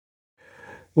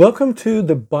Welcome to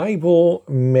the Bible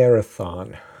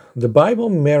Marathon. The Bible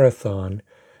Marathon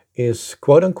is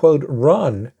quote unquote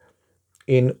run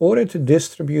in order to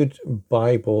distribute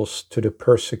Bibles to the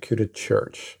persecuted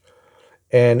church.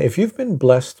 And if you've been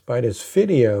blessed by this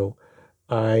video,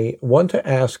 I want to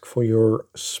ask for your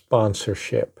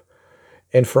sponsorship.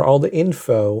 And for all the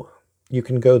info, you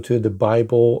can go to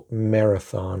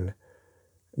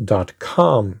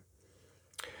thebiblemarathon.com.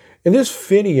 In this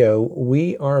video,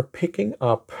 we are picking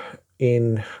up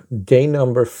in day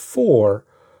number 4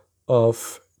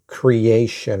 of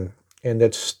creation, and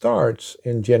that starts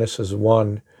in Genesis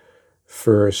 1,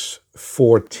 verse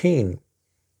 14.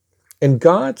 And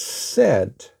God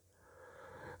said,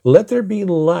 "Let there be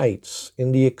lights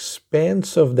in the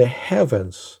expanse of the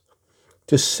heavens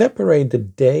to separate the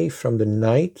day from the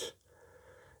night,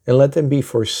 and let them be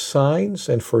for signs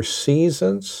and for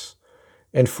seasons,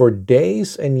 and for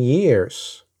days and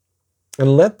years,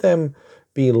 and let them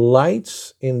be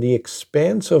lights in the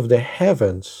expanse of the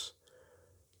heavens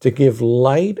to give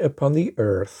light upon the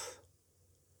earth."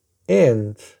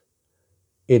 And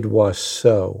it was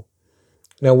so.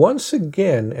 Now, once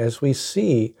again, as we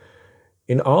see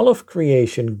in all of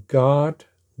creation, God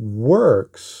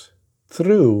works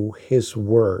through His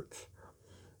Word.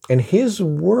 And His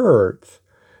Word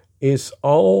is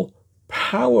all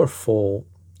powerful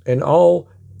and all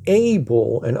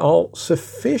able and all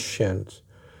sufficient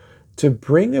to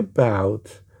bring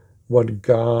about what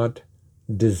God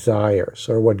desires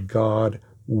or what God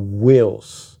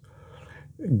wills.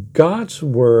 God's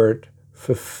word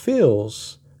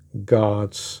fulfills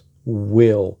God's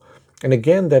will. And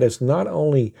again, that is not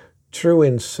only true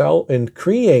in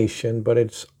creation, but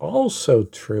it's also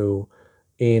true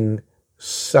in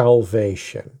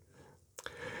salvation.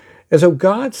 And so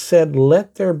God said,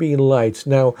 "Let there be lights."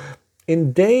 Now,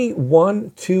 in day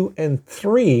 1, 2, and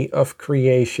 3 of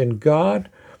creation, God,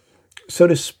 so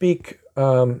to speak,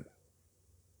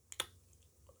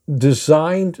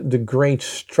 designed the great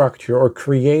structure or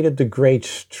created the great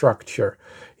structure.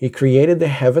 He created the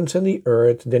heavens and the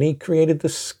earth, then He created the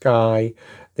sky,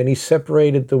 then He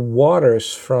separated the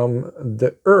waters from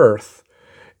the earth.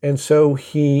 And so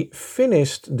He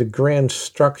finished the grand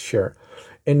structure.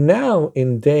 And now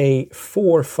in day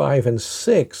 4, 5, and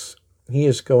 6, He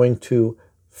is going to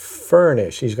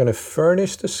furnish. He's going to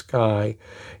furnish the sky.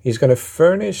 He's going to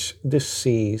furnish the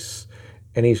seas.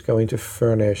 And He's going to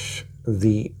furnish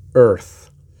the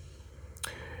earth.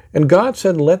 And God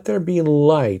said, "Let there be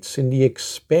lights in the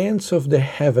expanse of the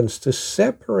heavens to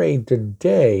separate the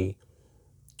day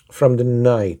from the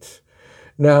night."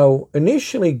 Now,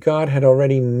 initially, God had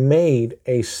already made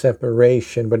a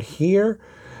separation, but here,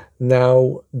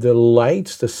 now the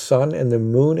lights, the sun and the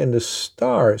moon and the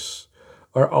stars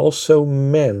are also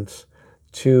meant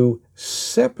to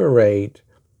separate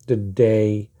the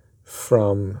day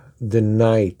from the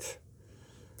night.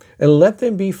 "And let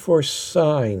them be for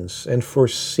signs and for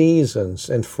seasons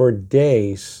and for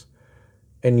days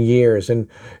and years." And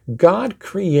God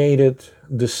created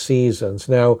the seasons.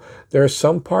 Now, there are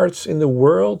some parts in the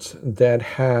world that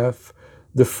have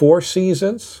the 4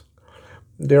 seasons.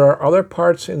 There are other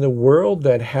parts in the world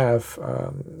that have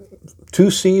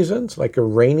 2 seasons, like a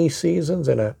rainy season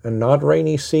and a not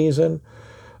rainy season.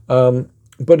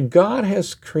 But God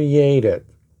has created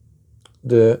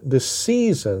the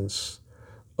seasons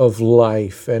of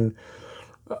life. And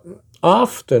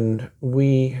often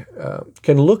we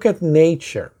can look at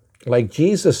nature like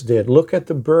Jesus did, look at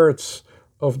the birds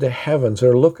of the heavens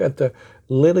or look at the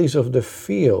lilies of the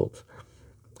field,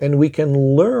 and we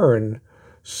can learn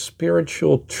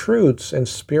spiritual truths and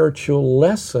spiritual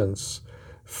lessons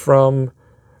from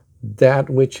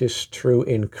that which is true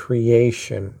in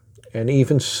creation. And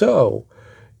even so,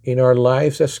 in our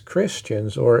lives as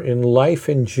Christians or in life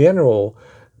in general,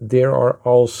 there are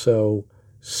also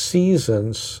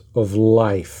seasons of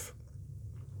life.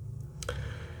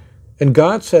 And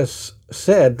God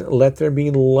said, "Let there be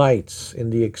lights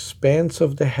in the expanse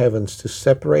of the heavens to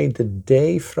separate the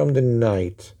day from the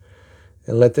night,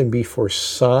 and let them be for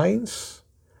signs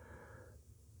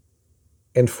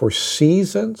and for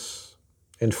seasons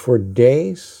and for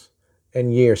days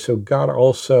and years." So God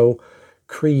also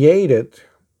created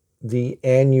the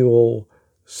annual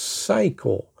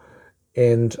cycle.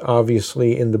 And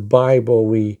obviously in the Bible,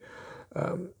 we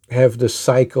have the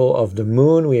cycle of the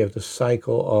moon, we have the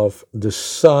cycle of the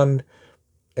sun,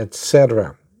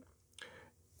 etc.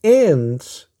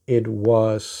 And it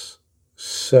was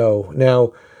so.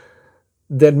 Now,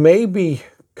 that may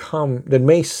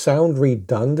sound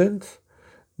redundant,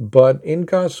 but in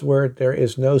God's word, there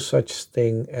is no such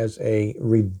thing as a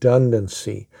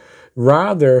redundancy.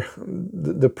 Rather,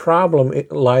 the problem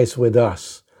lies with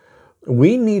us.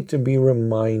 We need to be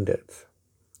reminded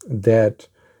that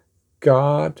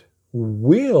God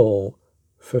will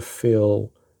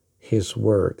fulfill his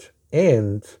word.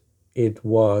 And it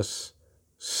was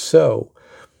so.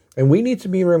 And we need to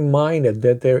be reminded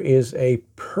that there is a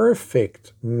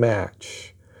perfect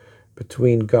match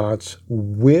between God's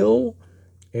will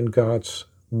and God's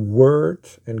word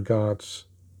and God's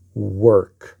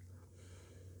work.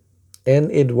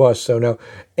 And it was so. Now,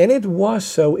 and it was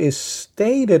so is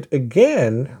stated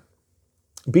again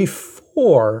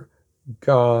before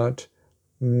God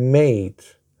made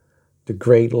the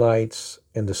great lights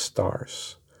and the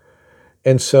stars.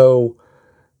 And so,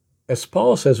 as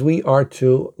Paul says, we are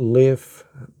to live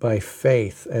by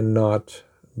faith and not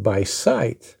by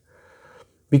sight,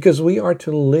 because we are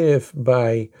to live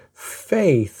by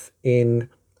faith in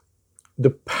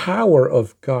the power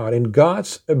of God and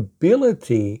God's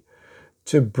ability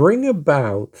to bring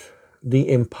about the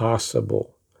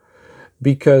impossible,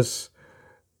 because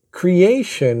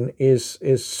creation is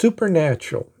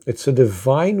supernatural. It's a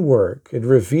divine work. It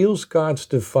reveals God's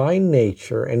divine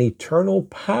nature and eternal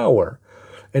power,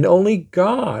 and only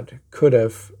God could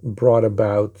have brought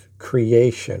about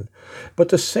creation. But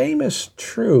the same is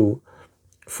true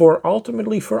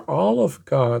ultimately for all of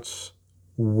God's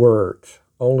word.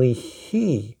 Only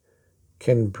he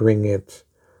can bring it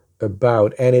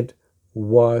about, and it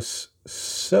was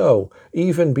so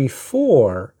even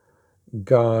before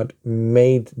God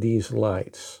made these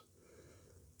lights.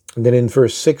 And then in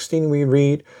verse 16 we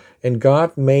read, and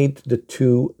God made the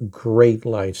two great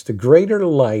lights, the greater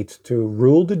light to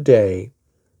rule the day,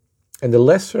 and the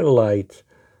lesser light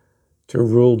to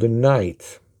rule the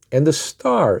night, and the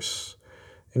stars.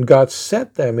 And God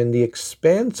set them in the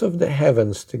expanse of the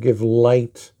heavens to give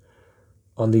light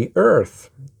on the earth,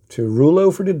 to rule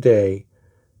over the day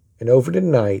and over the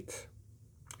night,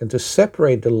 and to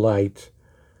separate the light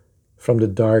from the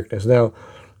darkness. Now,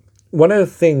 one of the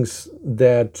things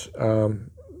that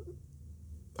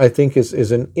I think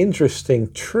is an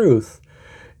interesting truth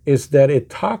is that it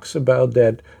talks about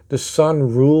that the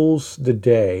sun rules the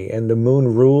day and the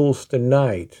moon rules the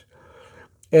night.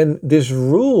 And this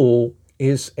rule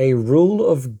is a rule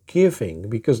of giving,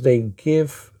 because they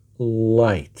give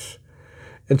light.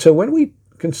 And so when we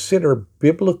consider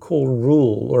biblical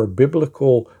rule or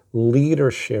biblical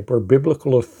leadership or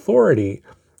biblical authority,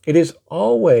 it is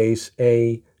always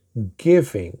a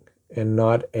giving and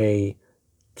not a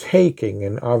taking.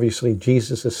 And obviously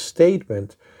Jesus'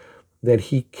 statement that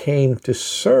he came to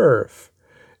serve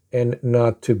and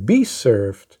not to be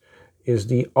served is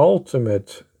the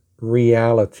ultimate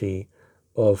reality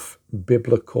of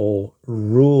biblical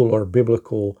rule or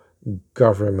biblical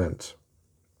government.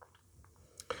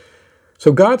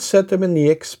 So God set them in the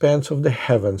expanse of the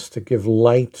heavens to give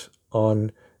light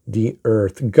on the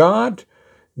earth. God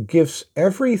gives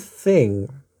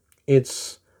everything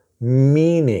its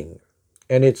meaning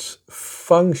and its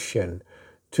function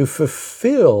to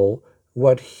fulfill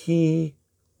what he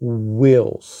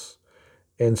wills.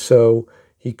 And so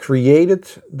he created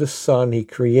the sun, he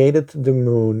created the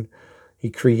moon, he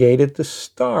created the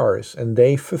stars, and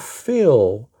they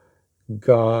fulfill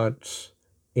God's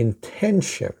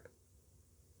intention.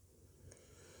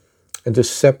 And to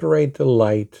separate the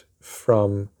light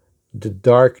from the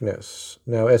darkness.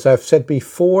 Now, as I've said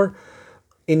before,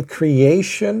 in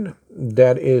creation,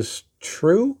 that is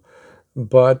true,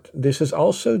 but this is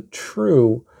also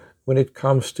true when it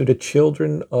comes to the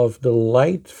children of the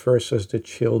light versus the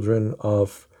children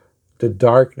of the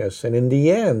darkness. And in the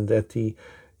end, at the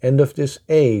end of this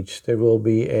age, there will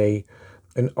be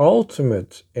an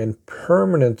ultimate and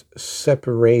permanent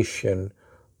separation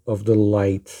of the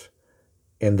light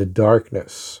and the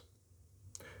darkness.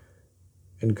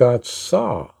 And God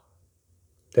saw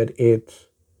that it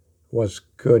was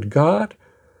good. God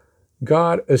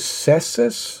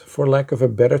assesses, for lack of a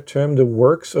better term, the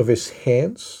works of his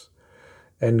hands.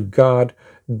 And God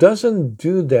doesn't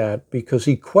do that because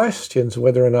he questions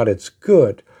whether or not it's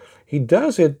good. He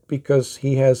does it because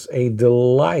he has a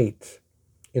delight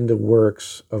in the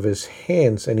works of his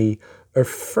hands, and he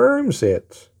affirms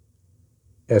it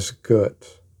as good.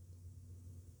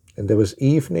 And there was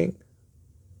evening,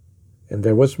 and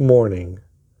there was morning,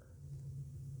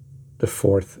 the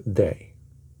fourth day.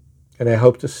 And I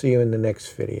hope to see you in the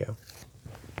next video.